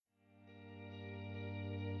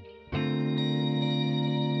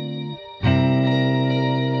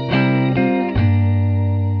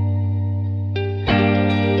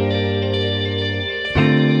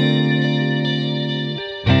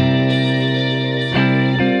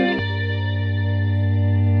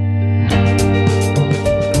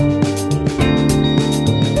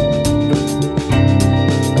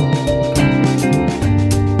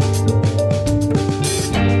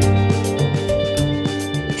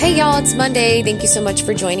Hey y'all, it's Monday. Thank you so much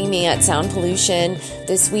for joining me at Sound Pollution.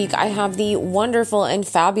 This week I have the wonderful and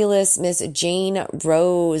fabulous Miss Jane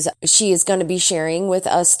Rose. She is going to be sharing with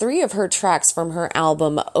us 3 of her tracks from her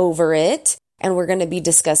album Over It. And we're going to be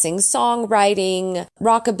discussing songwriting,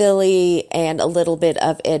 rockabilly, and a little bit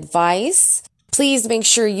of advice. Please make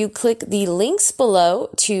sure you click the links below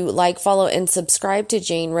to like, follow, and subscribe to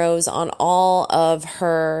Jane Rose on all of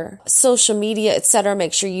her social media, etc.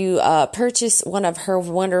 Make sure you purchase one of her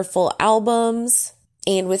wonderful albums.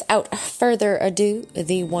 And without further ado,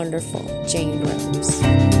 the wonderful Jane Rose.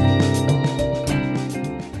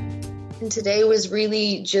 And today was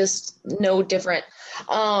really just no different.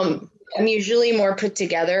 I'm usually more put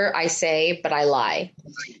together, I say, but I lie.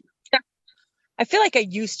 I feel like I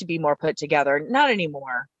used to be more put together. Not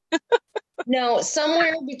anymore. No,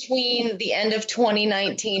 somewhere between the end of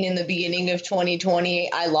 2019 and the beginning of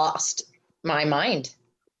 2020, I lost my mind.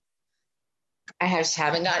 I just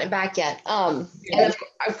haven't gotten it back yet. And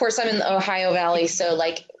of course, I'm in the Ohio Valley, so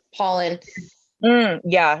like pollen.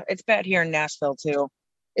 Yeah, it's bad here in Nashville too.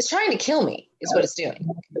 It's trying to kill me, is what it's doing.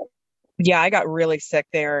 Yeah, I got really sick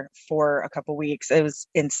there for a couple weeks. It was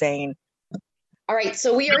insane. All right,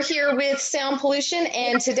 so we are here with Sound Pollution,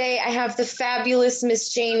 and today I have the fabulous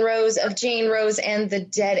Miss Jane Rose of Jane Rose and the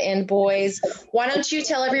Dead End Boys. Why don't you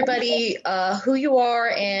tell everybody who you are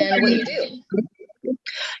and what you do?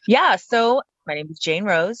 Yeah, so my name is Jane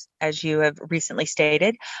Rose, as you have recently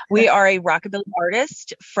stated. We are a rockabilly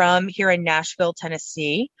artist from here in Nashville,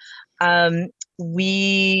 Tennessee.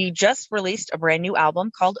 We just released a brand new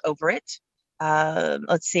album called Over It.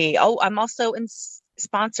 Let's see. Oh, I'm also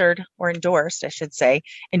sponsored or endorsed, I should say,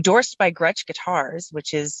 endorsed by Gretsch Guitars,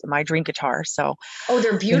 which is my dream guitar. So,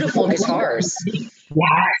 they're beautiful guitars.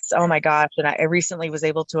 Yes. Oh my gosh. And I recently was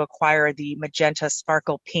able to acquire the magenta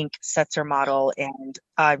sparkle pink Setzer model. And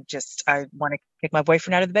I want to kick my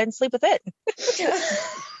boyfriend out of the bed and sleep with it.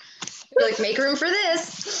 Like, make room for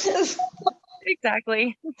this.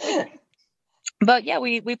 Exactly. But yeah,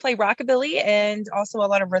 we play rockabilly and also a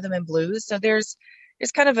lot of rhythm and blues. So there's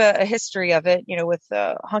kind of a history of it, with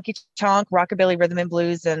honky tonk, rockabilly, rhythm and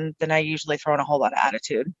blues, and then I usually throw in a whole lot of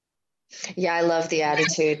attitude. Yeah, I love the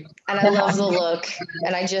attitude, and I love the look,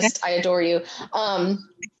 and I adore you.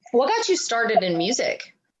 What got you started in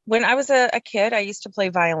music? When I was a kid, I used to play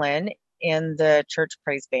violin in the church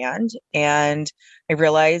praise band, and I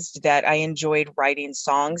realized that I enjoyed writing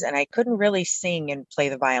songs, and I couldn't really sing and play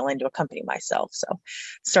the violin to accompany myself. So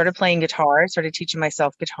started playing guitar, started teaching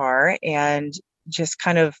myself guitar, and just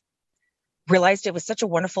kind of realized it was such a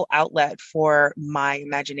wonderful outlet for my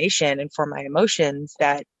imagination and for my emotions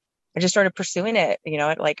that I just started pursuing it,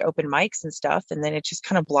 at like open mics and stuff. And then it just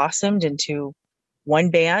kind of blossomed into one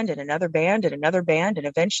band and another band and another band. And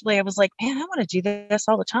eventually I was like, man, I want to do this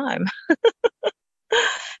all the time.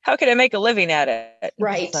 How can I make a living at it?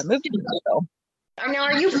 Right. So I moved to Nashville. Now,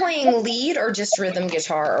 are you playing lead or just rhythm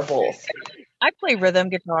guitar or both? I play rhythm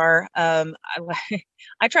guitar.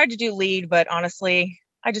 I tried to do lead, but honestly,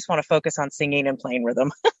 I just want to focus on singing and playing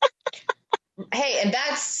rhythm. Hey, and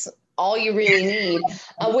that's all you really need.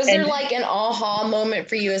 Was there like an aha moment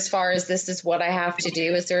for you as far as this is what I have to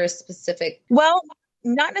do? Is there a specific? Well,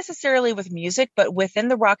 not necessarily with music, but within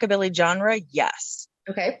the rockabilly genre, yes.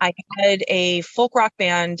 Okay. I had a folk rock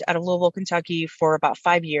band out of Louisville, Kentucky for about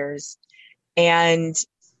 5 years. And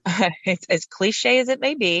it's as cliche as it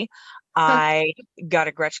may be, I got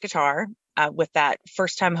a Gretsch guitar with that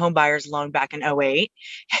first time home buyer's loan back in 2008.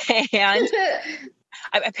 And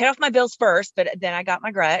I paid off my bills first, but then I got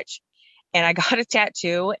my Gretsch and I got a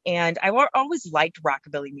tattoo, and I always liked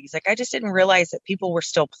rockabilly music. I just didn't realize that people were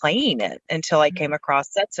still playing it until I came across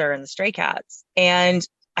Setzer and the Stray Cats. And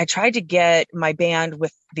I tried to get my band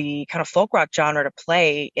with the kind of folk rock genre to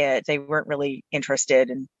play it. They weren't really interested,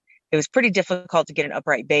 and it was pretty difficult to get an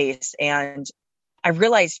upright bass. And I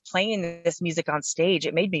realized playing this music on stage,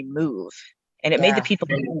 it made me move, and it made the people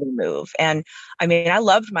around me move. And I mean, I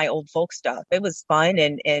loved my old folk stuff. It was fun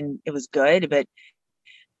and it was good, but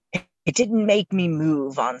it didn't make me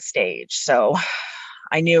move on stage. So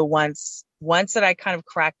I knew once that I kind of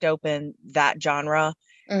cracked open that genre,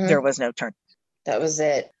 there was no turn. That was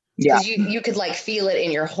it. Yeah. You could like feel it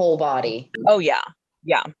in your whole body. Oh yeah.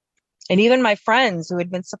 Yeah. And even my friends who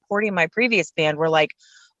had been supporting my previous band were like,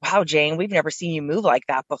 wow, Jane, we've never seen you move like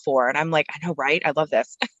that before. And I'm like, I know, right? I love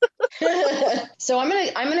this. So I'm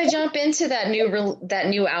gonna jump into that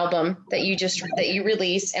new album that you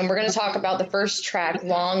released, and we're gonna talk about the first track,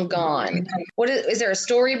 "Long Gone." Is there a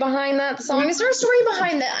story behind that song? Is there a story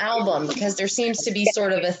behind the album? Because there seems to be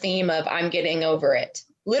sort of a theme of I'm getting over it.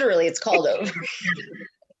 Literally, it's called Over.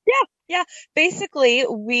 Yeah, basically,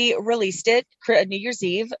 we released it New Year's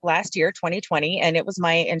Eve last year, 2020, and it was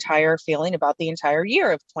my entire feeling about the entire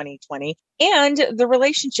year of 2020 and the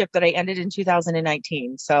relationship that I ended in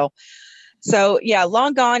 2019. So yeah,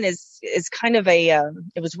 Long Gone is kind of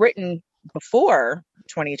it was written before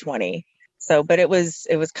 2020. So, but it was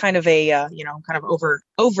kind of kind of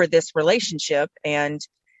over this relationship, and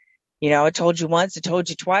I told you once, I told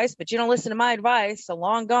you twice, but you don't listen to my advice. So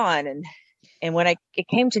Long Gone, and when it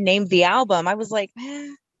came to name the album, I was like,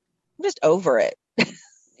 man, I'm just over it.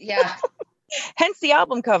 Yeah. Hence the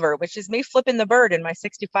album cover, which is me flipping the bird in my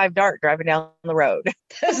 65 Dart driving down the road.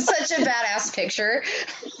 That's such a badass picture.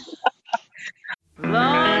 Long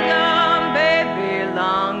gone, baby,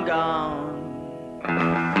 long gone.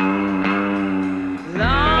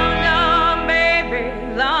 Long gone, baby,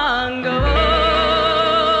 long gone.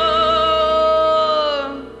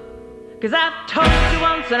 'Cause I've told you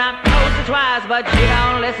once and I've told you twice, but you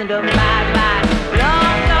don't listen to my advice.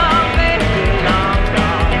 Long gone, baby, long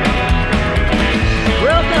gone.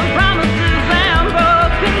 Broken promises and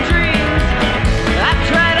broken dreams. I've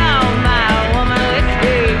tried all my womanly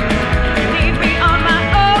schemes. Leave me on my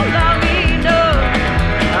own, lonely note.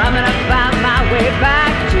 I'm gonna find my way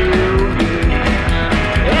back to you.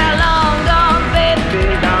 Yeah, long gone,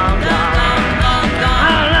 baby, long gone.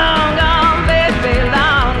 Long gone, baby,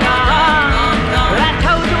 long gone. Well, I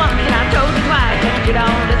told you once and I told you twice, but you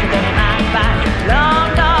don't listen to my advice. Long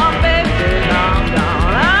gone, baby, long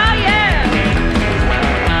gone. Oh yeah.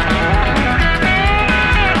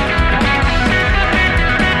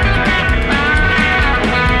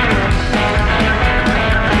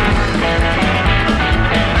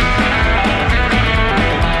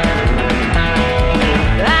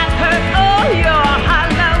 I've heard all your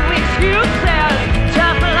hollow excuses.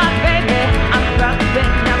 Tough luck, baby, I'm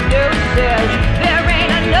dropping them deuces. There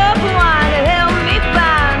ain't enough one to help me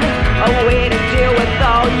find a way to deal with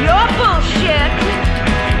all your bullshit.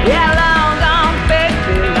 Yeah, long gone,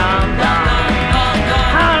 baby, long gone.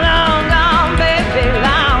 Long gone, baby,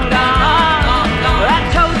 long gone. Well, I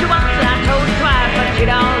told you once and I told you twice, but you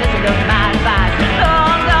don't listen to my advice.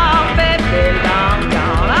 Long gone, baby, long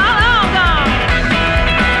gone. Long gone.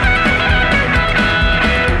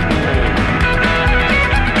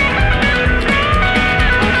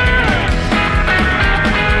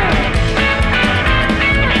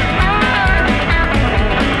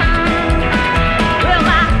 Well,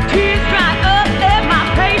 my tears dry up and my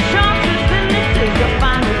patience is finished. You'll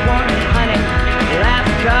find a woman, honey.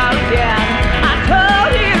 Last call again. I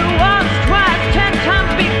told you once, twice, 10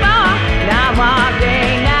 times before. Now I'm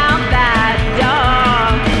walking out that door.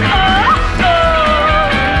 Oh, oh.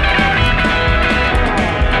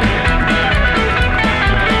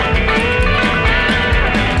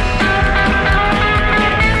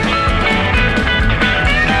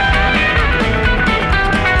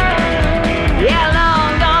 Yeah,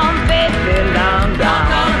 long gone, baby, long gone.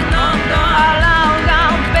 Long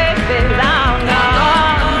gone, baby, long gone.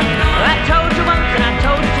 I told you once and I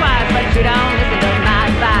told you twice, but you don't listen to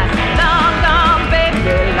my advice. Long gone,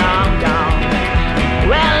 baby, long gone.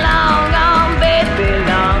 Well, long gone, baby,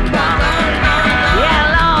 long gone.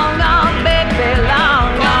 Yeah, long gone, baby,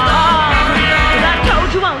 long gone. 'Cause I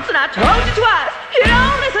told you once and I told you twice, you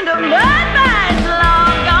don't listen to my advice.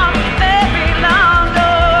 Long gone, baby, long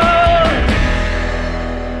gone.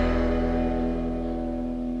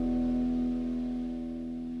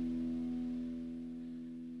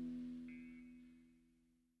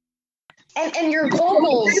 And your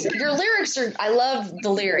vocals, your lyrics are, I love the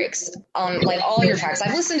lyrics on like all your tracks.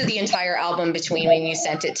 I've listened to the entire album between when you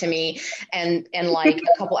sent it to me and like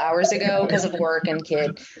a couple hours ago because of work and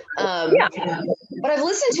kid. Yeah. But I've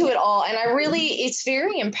listened to it all and it's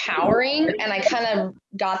very empowering. And I kind of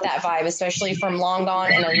got that vibe, especially from Long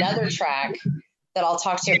Gone and another track that I'll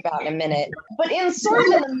talk to you about in a minute. But in sort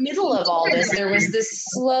of in the middle of all this, there was the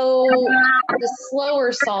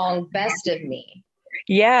slower song, Best of Me.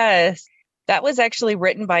 Yes. That was actually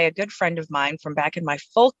written by a good friend of mine from back in my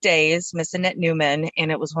folk days, Miss Annette Newman,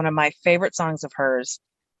 and it was one of my favorite songs of hers.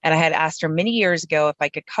 And I had asked her many years ago if I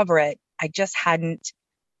could cover it. I just hadn't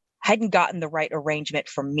gotten the right arrangement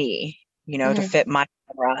for me, to fit my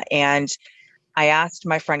genre. And I asked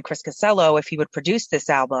my friend Chris Casello if he would produce this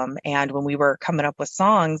album. And when we were coming up with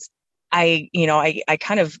songs, I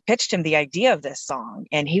kind of pitched him the idea of this song,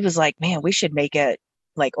 and he was like, "Man, we should make it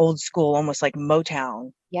like old school, almost like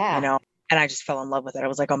Motown." Yeah. And I just fell in love with it. I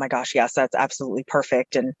was like, oh my gosh, yes, that's absolutely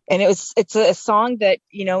perfect. And it's a song that,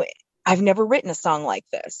 I've never written a song like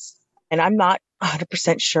this, and I'm not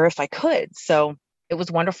 100% sure if I could. So it was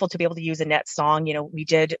wonderful to be able to use Annette's song. You know, we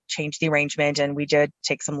did change the arrangement and we did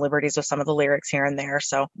take some liberties with some of the lyrics here and there.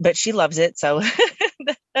 So, but she loves it. So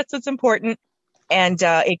that's what's important. And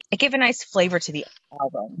it gave a nice flavor to the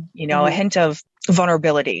album, you know, a hint of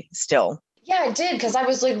vulnerability still. Yeah, it did, because I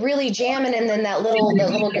was like really jamming, and then that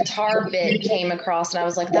little guitar bit came across, and I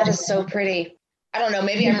was like, that is so pretty. I don't know,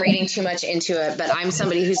 maybe I'm reading too much into it, but I'm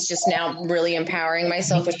somebody who's just now really empowering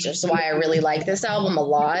myself, which is why I really like this album a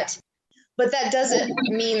lot. But that doesn't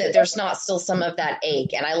mean that there's not still some of that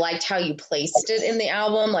ache. And I liked how you placed it in the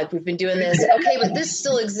album. Like, we've been doing this. Okay, but this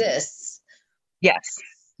still exists. Yes.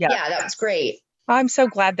 Yeah, that was great. I'm so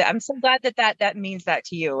glad that means that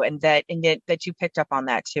to you, and that you picked up on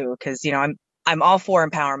that too. Cause, you know, I'm all for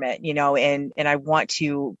empowerment, you know, and I want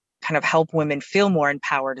to kind of help women feel more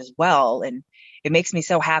empowered as well. And it makes me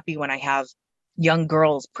so happy when I have young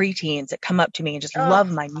girls, preteens, that come up to me and just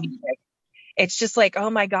love my music. It's just like, oh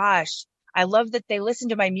my gosh, I love that they listen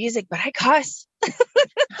to my music, but I cuss.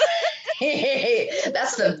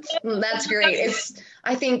 That's great.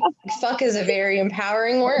 I think fuck is a very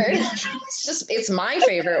empowering word. It's my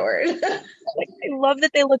favorite word. I love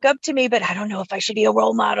that they look up to me, but I don't know if I should be a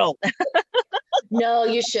role model. No,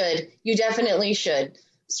 you should. You definitely should.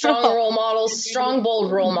 Strong role models, strong, bold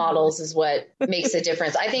role models is what makes a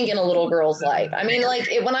difference, I think, in a little girl's life. I mean, like,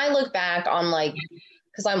 when I look back on, like,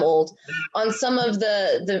 because I'm old, on some of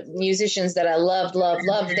the musicians that I loved,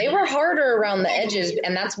 they were harder around the edges,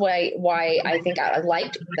 and that's why I think I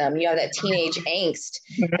liked them. You have that teenage angst,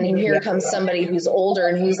 and here comes somebody who's older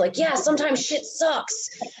and who's like, yeah, sometimes shit sucks,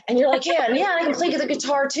 and you're like, yeah, I can play the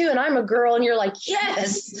guitar too, and I'm a girl, and you're like,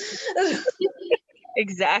 yes.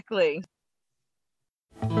 Exactly.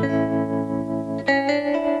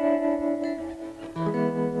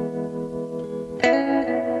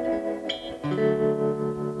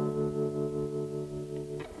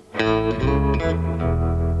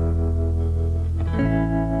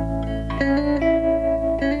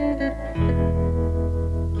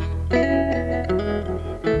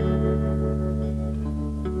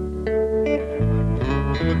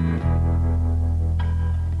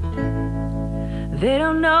 They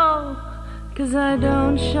don't know, 'cause I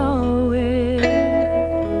don't show it.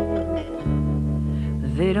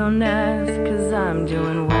 They don't ask, 'cause I'm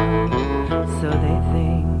doing well, so they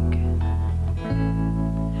think.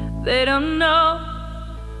 They don't know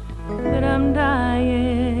that I'm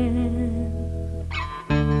dying,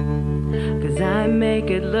 'cause I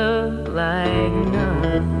make it look like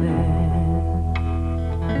nothing.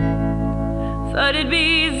 Thought it'd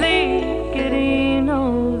be easy getting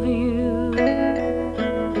over you,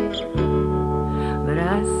 but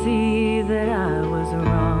I see that I was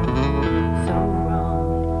wrong, so wrong.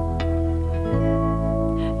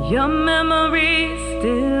 Your memory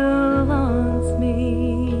still haunts me.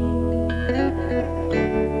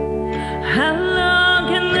 How long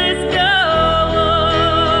can this go?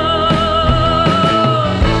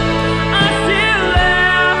 I still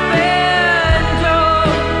laugh and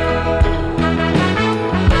joke.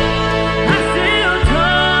 I still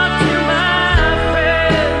talk to my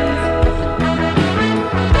friends.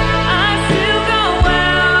 I still go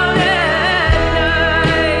out at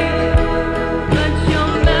night, but your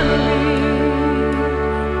memory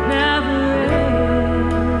never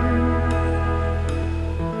ends.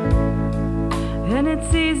 And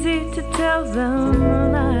it's easy to tell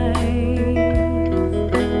them lies.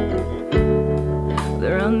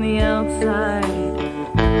 They're on the outside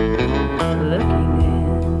looking in.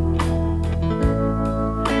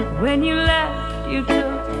 When you left, you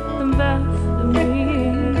took the best of me.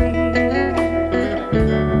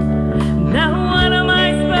 Now what am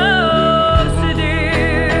I supposed to do?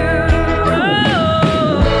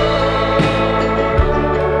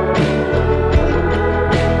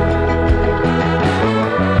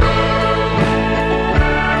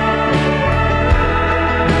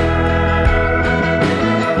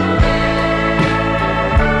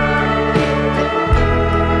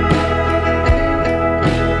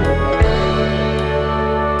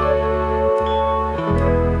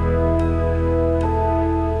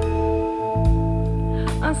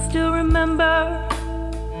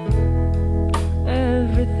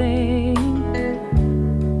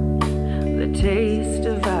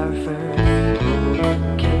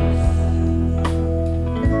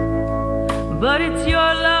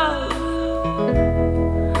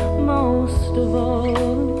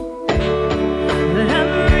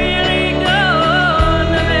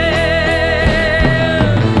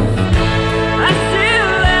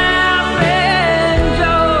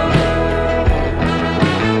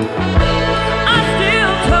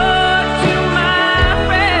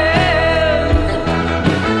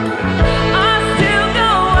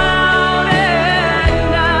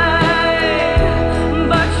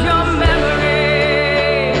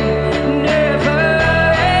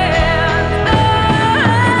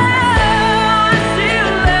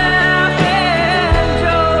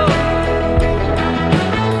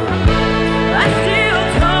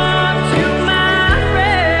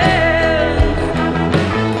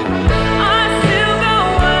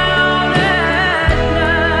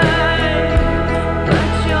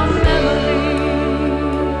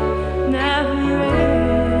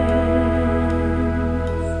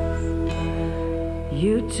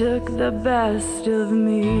 the best of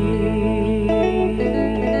me.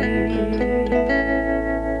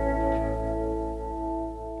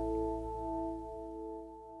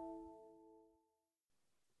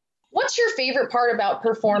 What's your favorite part about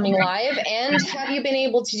performing live? And have you been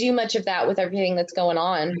able to do much of that with everything that's going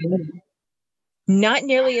on? Not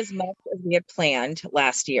nearly as much as we had planned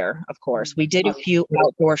last year, of course. We did a few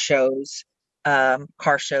outdoor shows,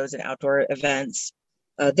 car shows and outdoor events.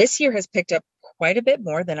 This year has picked up quite a bit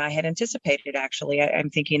more than I had anticipated, actually. I'm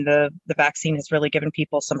thinking the vaccine has really given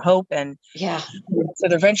people some hope, and Yeah. so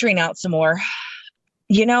they're venturing out some more.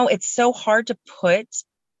 You know, it's so hard to put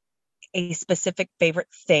a specific favorite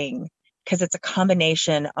thing because it's a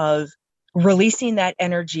combination of releasing that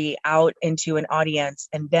energy out into an audience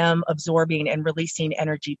and them absorbing and releasing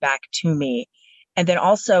energy back to me. And then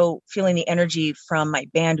also feeling the energy from my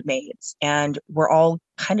bandmates, and we're all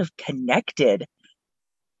kind of connected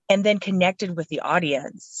and then connected with the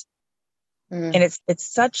audience. And it's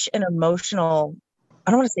such an emotional,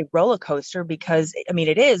 I don't want to say roller coaster, because I mean,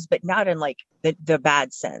 it is, but not in like the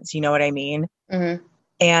bad sense. You know what I mean? Mm-hmm.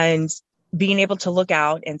 And being able to look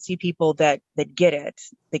out and see people that get it,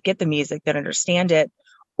 that get the music, that understand it,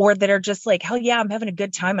 or that are just like, hell yeah, I'm having a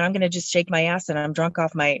good time and I'm going to just shake my ass and I'm drunk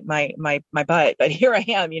off my butt, but here I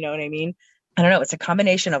am, you know what I mean? I don't know. It's a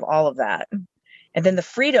combination of all of that. And then the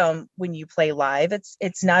freedom when you play live,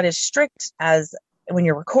 it's not as strict as when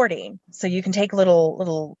you're recording. So you can take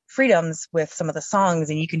little freedoms with some of the songs,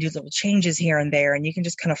 and you can do little changes here and there, and you can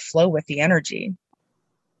just kind of flow with the energy.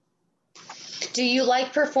 Do you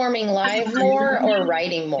like performing live more or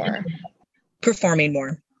writing more? Performing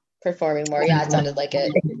more. Performing more. Yeah, it sounded like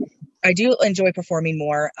it. I do enjoy performing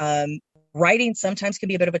more. Writing sometimes can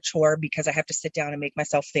be a bit of a chore because I have to sit down and make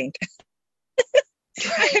myself think.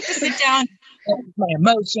 I have to sit down with my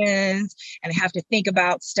emotions, and I have to think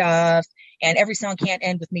about stuff. And every song can't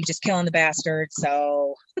end with me just killing the bastard.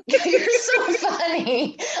 So You're so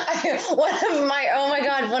funny. One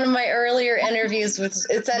of my earlier interviews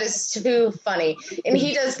that is too funny. And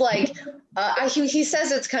he does like, he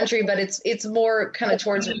says it's country, but it's more kind of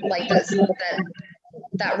towards like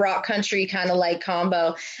that rock country kind of like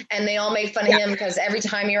combo. And they all make fun of him because every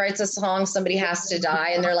time he writes a song, somebody has to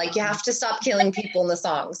die. And they're like, you have to stop killing people in the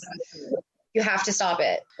songs. You have to stop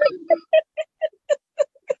it.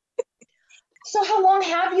 So how long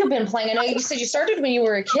have you been playing? I know you said you started when you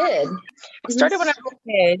were a kid. I started when I was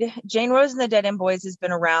a kid. Jane Rose and the Dead End Boys has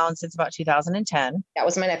been around since about 2010. That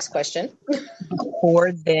was my next question.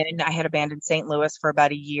 Before then, I had a band in St. Louis for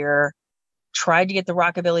about a year. Tried to get the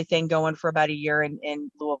rockabilly thing going for about a year in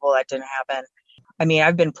Louisville. That didn't happen. I mean,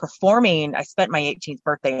 I've been performing. I spent my 18th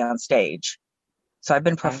birthday on stage. So I've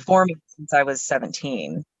been performing since I was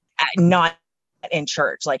 17. Not in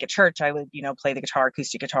church. Like at church, I would, play the guitar,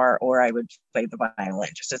 acoustic guitar, or I would play the violin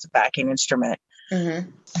just as a backing instrument. Mm-hmm.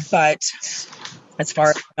 But as far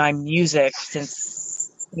as my music,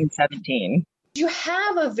 since 17. You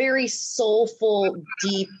have a very soulful,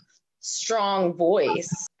 deep, strong voice.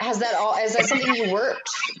 Is that something you worked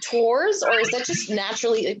towards, or has that just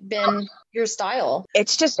naturally been your style?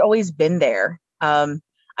 It's just always been there. I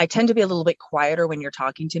tend to be a little bit quieter when you're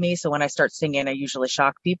talking to me. So when I start singing, I usually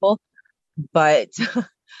shock people. But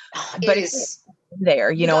it's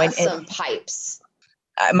there, and some pipes.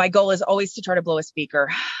 My goal is always to try to blow a speaker.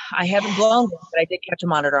 I haven't blown one, but I did catch a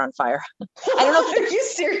monitor on fire. I don't know. Are you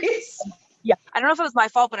serious? Yeah. I don't know if it was my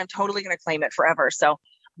fault, but I'm totally going to claim it forever. So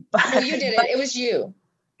no, you did it. It was you.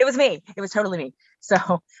 It was me. It was totally me.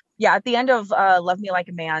 So yeah, at the end of Love Me Like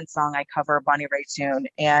a Man song, I cover a Bonnie Raitt tune,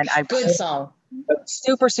 and good song.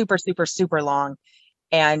 Super, super, super, super long.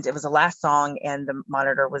 And it was the last song, and the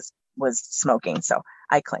monitor was smoking. So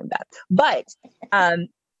I claimed that. But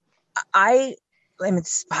I am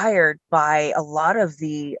inspired by a lot of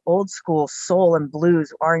the old school soul and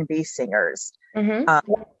blues R&B singers. Mm-hmm.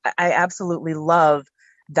 I absolutely love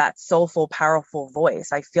that soulful, powerful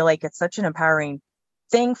voice. I feel like it's such an empowering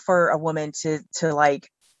thing for a woman to like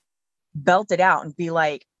belt it out and be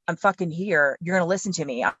like, I'm fucking here. You're going to listen to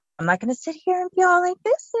me. I'm not going to sit here and be all like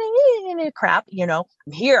this and crap,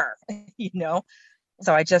 I'm here,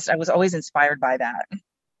 So I was always inspired by that.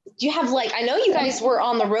 Do you have I know you guys were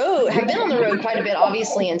have been on the road quite a bit,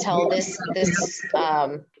 obviously, until this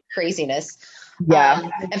craziness. Yeah.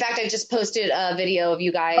 In fact, I just posted a video of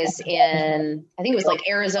you guys in, I think it was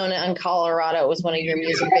Arizona and Colorado. It was one of your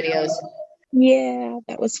music videos. Yeah,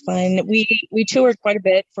 that was fun. We toured quite a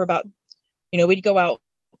bit for about, we'd go out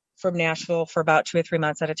from Nashville for about 2 or 3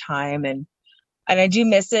 months at a time. And I do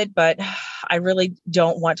miss it, but I really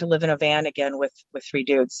don't want to live in a van again with 3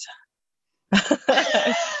 dudes.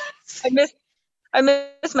 I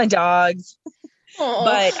miss my dogs.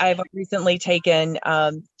 But I've recently taken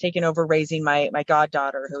over raising my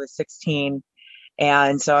goddaughter, who is 16.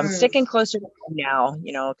 And so I'm sticking closer to her now,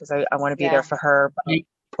 because I want to be there for her. But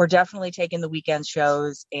we're definitely taking the weekend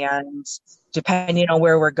shows, and depending on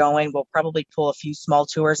where we're going, we'll probably pull a few small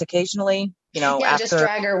tours occasionally, after. Just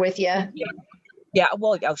drag her with you. Yeah.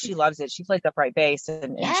 Well, she loves it. She plays upright bass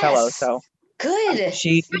and cello. So good.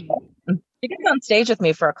 She gets on stage with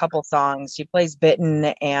me for a couple songs. She plays Bitten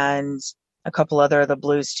and a couple other of the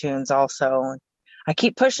blues tunes also. I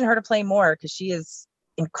keep pushing her to play more because she is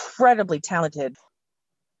incredibly talented.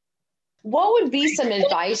 What would be some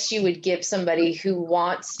advice you would give somebody who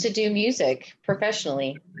wants to do music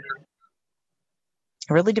professionally?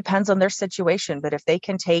 It really depends on their situation, but if they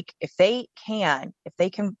can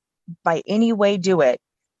by any way do it,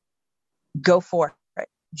 go for it.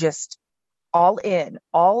 Just all in,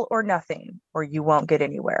 all or nothing, or you won't get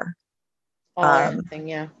anywhere. All or nothing,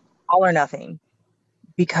 yeah. All or nothing.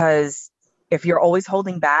 Because if you're always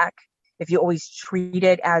holding back, if you always treat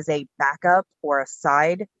it as a backup or a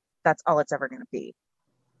side, that's all it's ever going to be.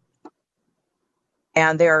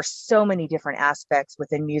 And there are so many different aspects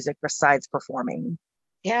within music besides performing.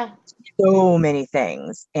 Yeah. So many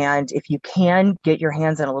things. And if you can, get your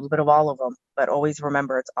hands in a little bit of all of them, but always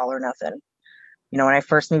remember it's all or nothing. When I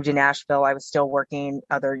first moved to Nashville, I was still working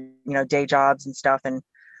other, day jobs and stuff. And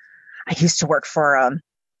I used to work for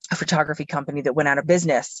a photography company that went out of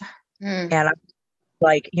business. And I'm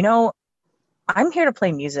like, I'm here to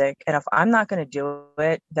play music. And if I'm not going to do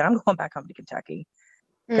it, then I'm going back home to Kentucky.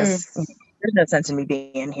 Because there's no sense in me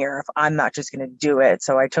being here if I'm not just going to do it.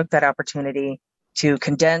 So I took that opportunity to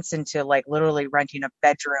condense into literally renting a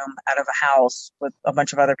bedroom out of a house with a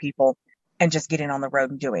bunch of other people and just getting on the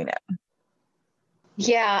road and doing it.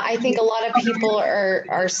 Yeah, I think a lot of people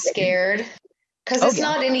are scared because it's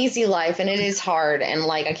not an easy life and it is hard. And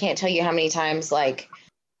I can't tell you how many times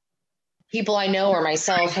people I know or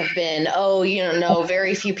myself have been, no,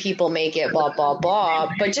 very few people make it, blah, blah, blah.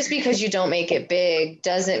 But just because you don't make it big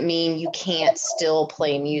doesn't mean you can't still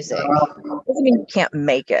play music. Doesn't mean you can't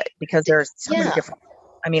make it because there's so many different.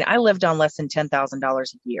 I lived on less than $10,000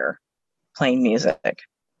 a year playing music.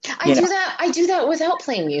 I do that without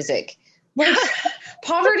playing music.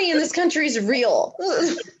 Poverty in this country is real,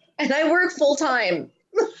 and I work full time.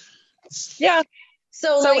 Yeah.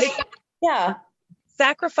 So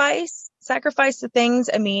sacrifice the things.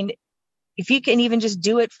 If you can even just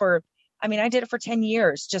do it for, I did it for 10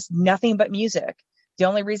 years, just nothing but music. The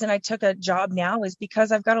only reason I took a job now is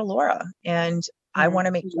because I've got a Laura and I want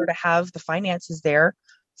to make sure to have the finances there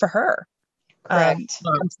for her. Correct.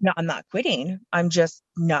 I'm not quitting. I'm just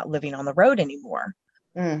not living on the road anymore.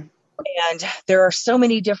 And there are so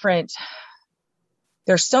many different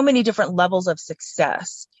levels of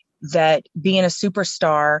success that being a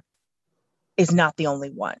superstar is not the only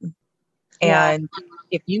one. Yeah. And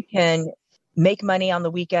if you can make money on the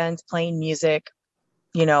weekends playing music,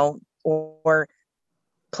 or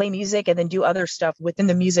play music and then do other stuff within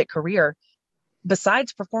the music career,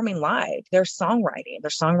 besides performing live, there's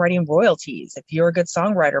songwriting royalties. If you're a good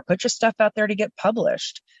songwriter, put your stuff out there to get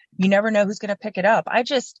published. You never know who's going to pick it up. I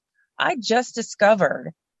just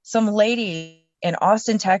discovered some lady in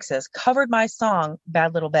Austin, Texas, covered my song,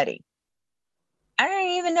 Bad Little Betty. I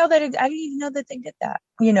didn't even know that they did that.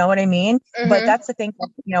 You know what I mean? Mm-hmm. But that's the thing,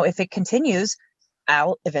 if it continues,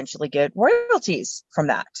 I'll eventually get royalties from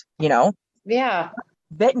that, Yeah.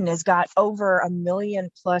 Bitten has got over 1 million+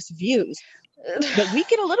 views. But we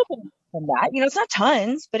get a little bit from that. It's not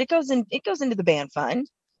tons, but it goes into the band fund.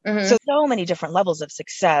 Mm-hmm. So many different levels of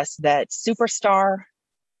success that superstar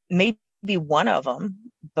may be one of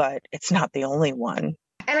them, but it's not the only one.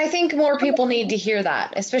 And I think more people need to hear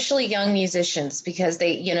that, especially young musicians, because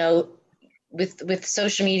they, with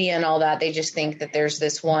social media and all that, they just think that there's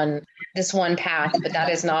this one path, but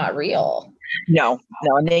that is not real. No.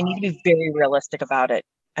 And they need to be very realistic about it.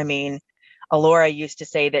 Alora used to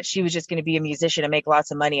say that she was just going to be a musician and make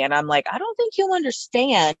lots of money. And I'm like, I don't think you'll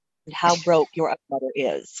understand how broke your mother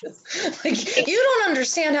is. You don't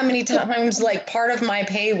understand how many times part of my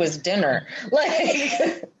pay was dinner.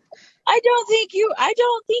 I don't think you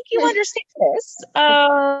understand this.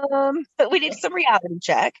 But we did some reality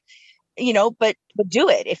check, but do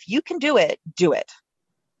it. If you can do it, do it.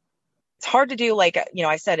 It's hard to do.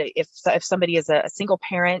 I said, if somebody is a single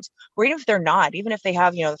parent, or even if they're not, even if they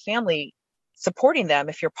have, the family supporting them,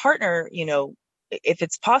 if your partner, if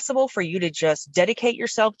it's possible for you to just dedicate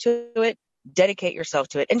yourself to it.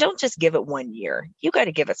 And don't just give it 1 year. You got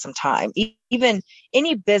to give it some time. Even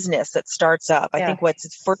any business that starts up, I think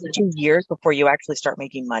it's for 2 years before you actually start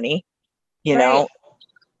making money,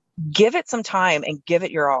 give it some time and give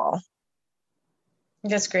it your all.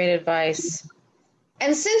 That's great advice.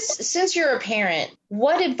 And since you're a parent,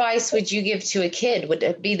 what advice would you give to a kid? Would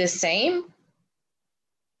it be the same?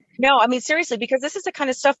 No, I mean, seriously, because this is the kind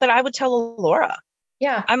of stuff that I would tell Laura.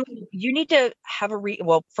 Yeah. You need to have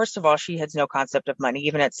well, first of all, she has no concept of money,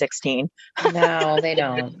 even at 16. No, they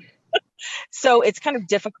don't. So it's kind of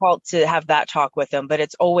difficult to have that talk with them, but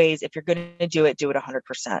it's always, if you're going to do it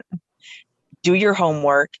 100%. Do your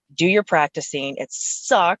homework, do your practicing. It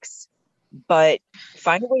sucks, but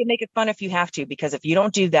find a way to make it fun if you have to, because if you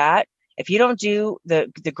don't do that, if you don't do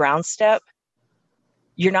the ground step,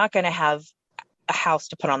 you're not going to have a house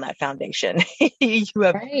to put on that foundation. You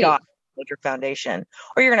have got to build your foundation,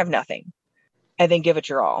 or you're going to have nothing, and then give it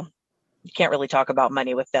your all. You can't really talk about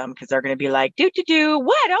money with them because they're going to be like,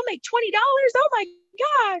 what? I'll make $20. Oh my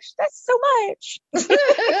gosh, that's so much.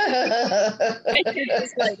 You're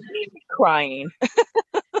just like crying.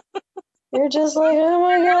 You're just like, oh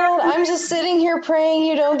my God, I'm just sitting here praying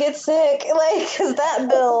you don't get sick. Like, cause that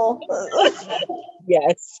bill.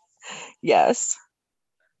 Yes.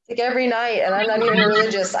 Like every night, and I'm not even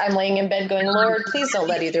religious. I'm laying in bed going, Lord, please don't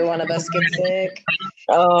let either one of us get sick.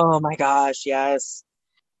 Oh my gosh, yes.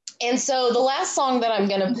 And so the last song that I'm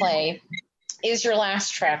going to play is your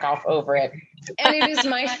last track off Over It. And it is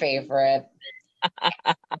my favorite.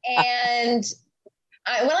 And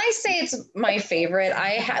when I say it's my favorite, I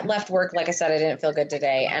had left work, like I said, I didn't feel good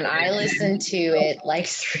today. And I listened to it like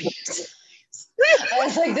 3 times. I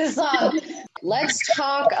was like, this song, let's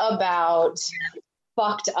talk about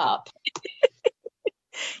fucked up.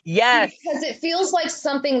 Yes. Because it feels like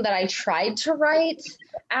something that I tried to write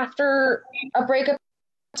after a breakup.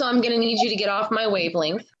 So I'm going to need you to get off my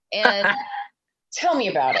wavelength and tell me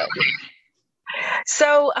about it.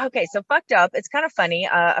 So Fucked Up. It's kind of funny.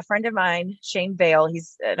 A friend of mine, Shane Vale,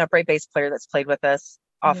 he's an upright bass player that's played with us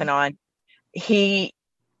off and on. He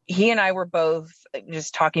and I were both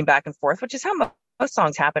just talking back and forth, which is how most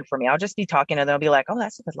songs happen for me. I'll just be talking and they'll be like, oh,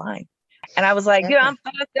 that's a good line. And I was like, dude, I'm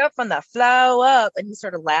fucked up from the flow up. And he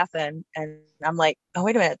started laughing. And I'm like, oh,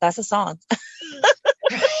 wait a minute. That's a song.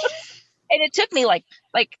 And it took me like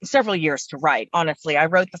several years to write. Honestly, I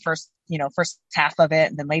wrote the first half of it.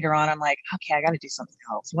 And then later on, I'm like, okay, I got to do something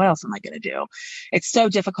else. What else am I going to do? It's so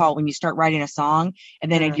difficult when you start writing a song and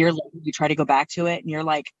then a year later you try to go back to it and you're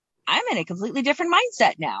like, I'm in a completely different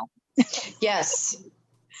mindset now. Yes.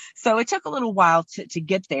 So it took a little while to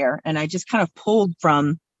get there. And I just kind of pulled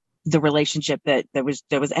from the relationship that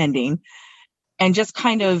was ending and just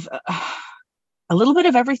kind of a little bit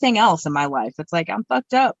of everything else in my life. It's like, I'm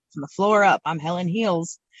fucked up from the floor up. I'm hell in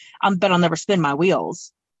heels. But I'll never spin my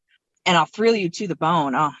wheels. And I'll thrill you to the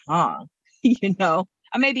bone. I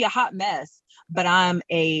may be a hot mess, but I'm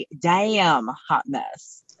a damn hot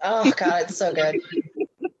mess. Oh God, it's so good.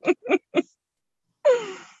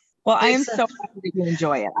 Well, I am so happy that you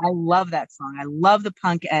enjoy it. I love that song. I love the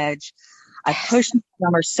punk edge. I pushed the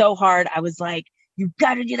drummer so hard. I was like, you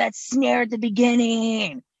got to do that snare at the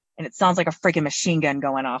beginning. And it sounds like a freaking machine gun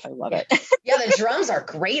going off. I love it. Yeah, the drums are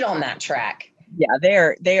great on that track. Yeah,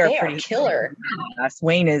 they are pretty killer. Yes,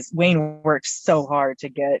 Wayne worked so hard to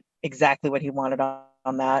get exactly what he wanted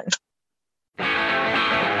on that.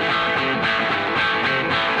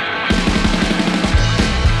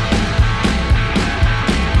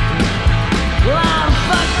 Well, I'm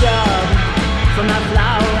fucked up from that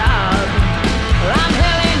flower up. I'm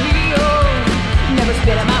hell in heels, never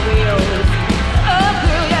spit at my wheels. Oh,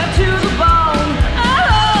 girl, yeah, to the bone.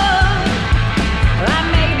 Oh, I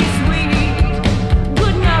may be sweet,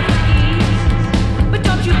 good enough to eat, but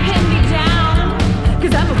don't you pin me down,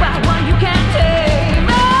 'cause I'm a wild one you can't tame.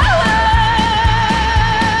 Oh,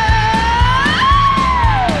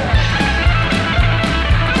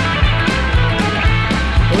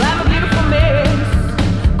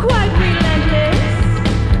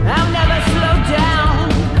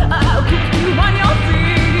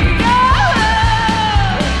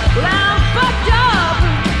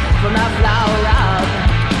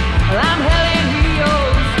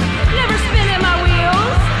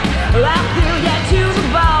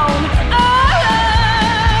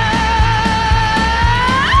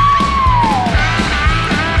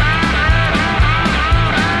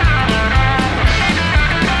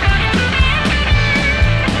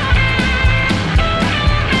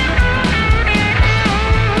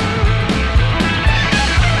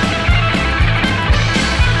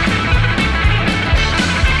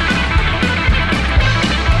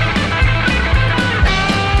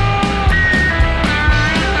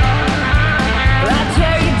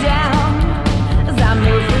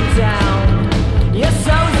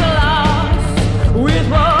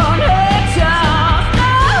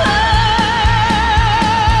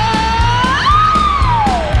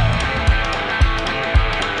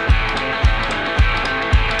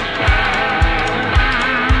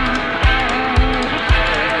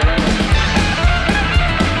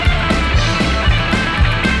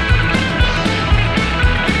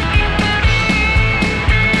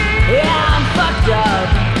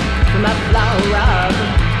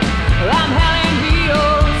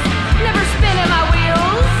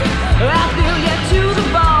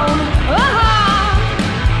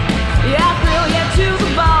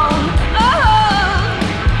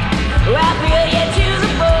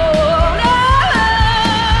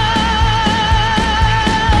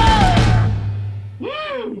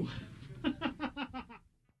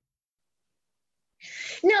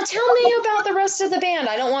 me about the rest of the band.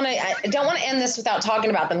 I don't want to end this without talking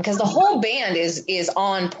about them, because the whole band is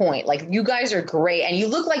on point. Like, you guys are great, and you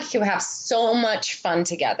look like you have so much fun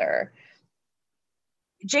together.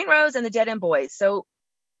 Jane Rose and the Dead End Boys. So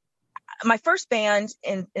my first band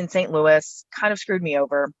in St. Louis kind of screwed me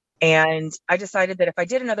over. And I decided that if I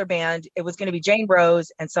did another band, it was going to be Jane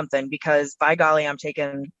Rose and something, because by golly, I'm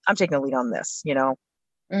taking the lead on this, you know?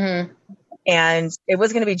 Mm-hmm. And it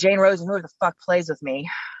was going to be Jane Rose and who the fuck plays with me.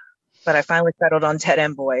 But I finally settled on Dead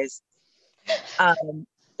End Boys,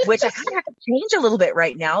 which I kind of have to change a little bit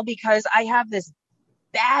right now, because I have this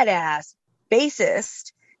badass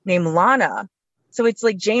bassist named Lana. So it's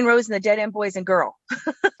like Jane Rose and the Dead End Boys and girl.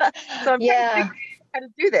 So I'm trying to figure out how to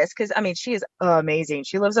do this, because I mean, she is amazing.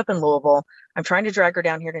 She lives up in Louisville. I'm trying to drag her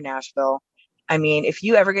down here to Nashville. I mean, if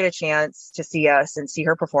you ever get a chance to see us and see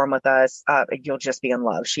her perform with us, you'll just be in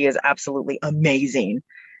love. She is absolutely amazing.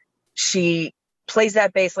 She plays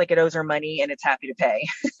that bass like it owes her money and it's happy to pay.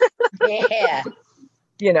 Yeah.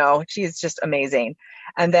 You know, she's just amazing.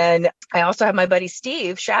 And then I also have my buddy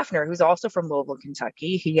Steve Schaffner, who's also from Louisville,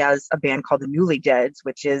 Kentucky. He has a band called the Newly Deads,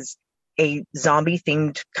 which is a zombie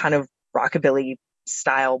themed kind of rockabilly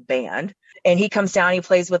style band. And he comes down, he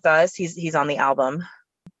plays with us. He's on the album.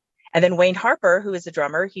 And then Wayne Harper, who is the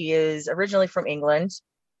drummer, he is originally from England.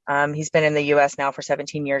 He's been in the US now for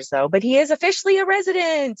 17 years though, but he is officially a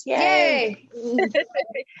resident. Yay!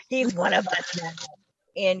 He's one of us now.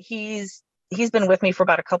 And he's been with me for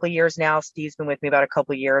about a couple of years now. Steve's been with me about a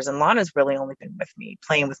couple of years, and Lana's really only been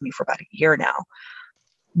playing with me for about a year now.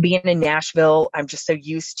 Being in Nashville, I'm just so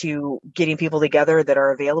used to getting people together that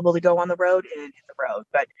are available to go on the road and hit the road.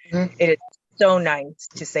 But it is so nice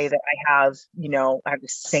to say that I have the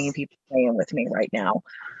same people playing with me right now.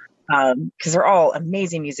 Because they're all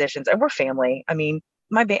amazing musicians, and we're family. I mean,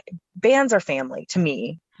 my bands are family to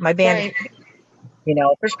me. My band, right.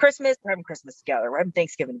 If there's Christmas, we're having Christmas together. We're having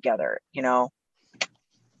Thanksgiving together.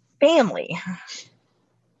 Family.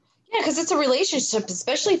 Yeah, because it's a relationship,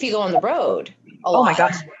 especially if you go on the road. Oh my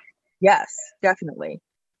gosh, yes, definitely.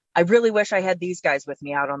 I really wish I had these guys with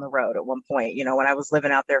me out on the road at one point. When I was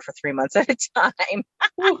living out there for 3 months at a time.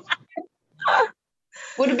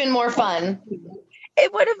 Would have been more fun.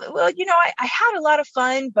 It would have, I had a lot of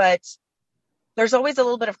fun, but there's always a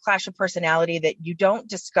little bit of clash of personality that you don't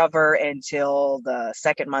discover until the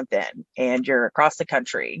second month in, and you're across the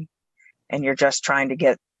country and you're just trying to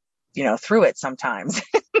get, through it sometimes.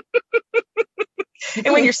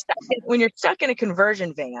 And when you're stuck in a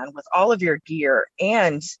conversion van with all of your gear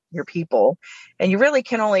and your people, and you really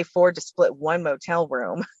can only afford to split one motel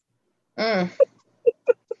room.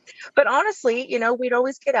 But honestly, we'd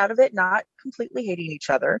always get out of it not completely hating each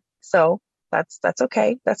other. So that's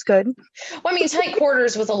okay. That's good. Well, I mean, tight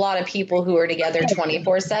quarters with a lot of people who are together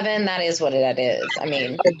 24/7. That is what that is. I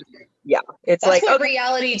mean, yeah, it's that's like what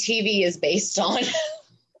reality TV is based on.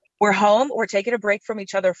 We're home. We're taking a break from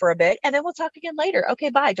each other for a bit, and then we'll talk again later.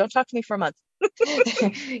 Okay, bye. Don't talk to me for a month.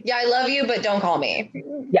 Yeah, I love you, but don't call me.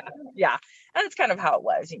 Yeah. And that's kind of how it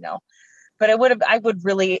was, But I would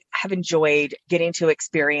really have enjoyed getting to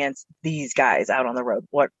experience these guys out on the road,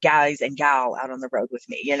 what guys and gal out on the road with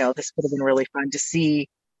me. This would have been really fun to see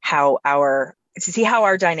how our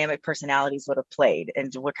dynamic personalities would have played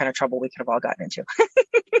and what kind of trouble we could have all gotten into.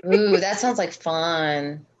 Ooh, that sounds like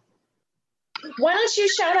fun. Why don't you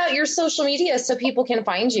shout out your social media so people can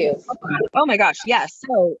find you? Oh my gosh. Yes.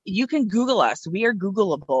 So you can Google us. We are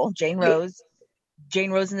Googleable. Jane Rose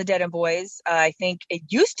and the Dead End Boys. I think it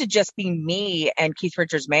used to just be me and Keith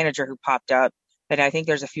Richards' manager who popped up, but I think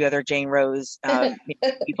there's a few other Jane Rose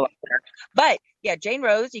people out there. But yeah, Jane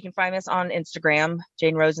Rose, you can find us on Instagram,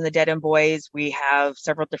 Jane Rose and the Dead End Boys. We have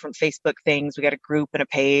several different Facebook things. We got a group and a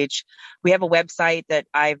page. We have a website that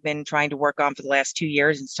I've been trying to work on for the last 2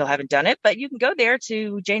 years and still haven't done it, but you can go there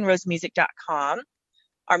to janerosemusic.com.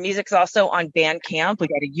 Our music's also on Bandcamp. We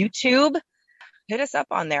got a YouTube. Hit us up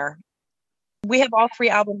on there. We have all 3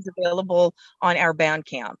 albums available on our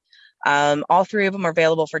Bandcamp. All 3 of them are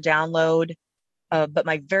available for download. But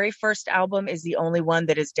my very first album is the only one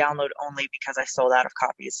that is download only because I sold out of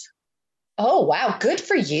copies. Oh, wow. Good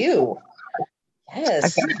for you.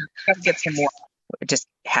 Yes. I've got to get some more. I just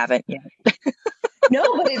haven't yet.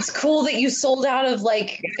 No, but it's cool that you sold out of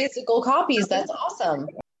physical copies. That's awesome.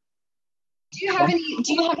 Do you have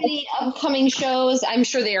any upcoming shows? I'm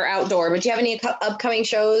sure they are outdoor, but do you have any upcoming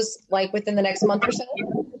shows within the next month or so?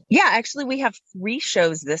 Yeah, actually we have 3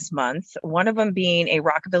 shows this month. One of them being a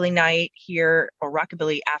rockabilly night here, or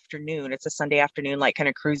rockabilly afternoon. It's a Sunday afternoon, kind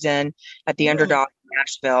of cruise in at the Underdog in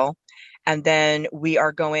Nashville. And then we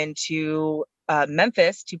are going to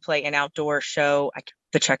Memphis to play an outdoor show. I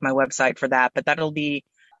have to check my website for that, but that'll be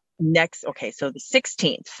so the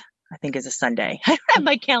 16th, I think, is a Sunday. I don't have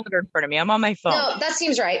my calendar in front of me. I'm on my phone. No, that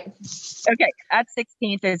seems right. Okay. At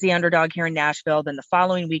 16th is the Underdog here in Nashville. Then the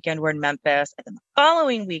following weekend, we're in Memphis. And then the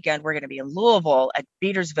following weekend, we're going to be in Louisville at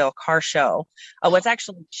Beatersville Car Show. Oh, it's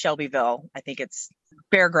actually Shelbyville. I think it's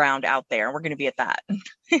fairground out there. We're going to be at that.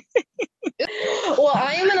 Well,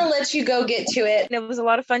 I am going to let you go get to it. It was a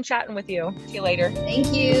lot of fun chatting with you. See you later.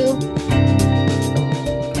 Thank you.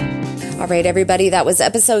 All right, everybody, that was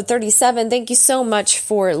episode 37. Thank you so much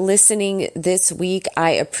for listening this week.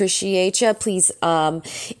 I appreciate you. Please,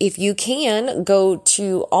 if you can, go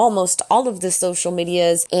to almost all of the social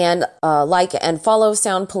medias and like and follow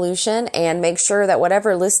Sound Pollution, and make sure that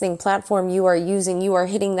whatever listening platform you are using, you are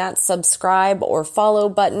hitting that subscribe or follow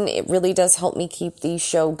button. It really does help me keep the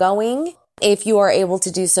show going. If you are able to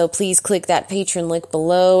do so, please click that patron link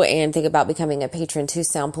below and think about becoming a patron to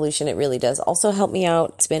Sound Pollution. It really does also help me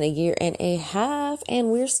out. It's been a year and a half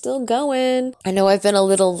and we're still going. I know I've been a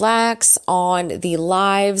little lax on the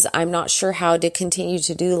lives. I'm not sure how to continue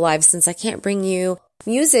to do the lives since I can't bring you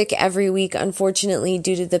music every week. Unfortunately,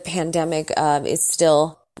 due to the pandemic, it's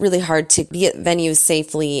still really hard to be at venues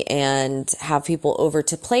safely and have people over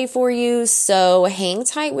to play for you. So hang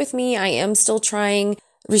tight with me. I am still trying.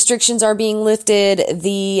 Restrictions are being lifted.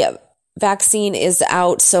 The vaccine is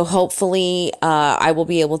out, so hopefully I will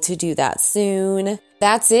be able to do that soon.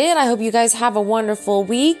 That's it. I hope you guys have a wonderful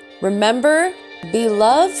week. Remember, be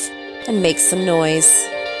love and make some noise.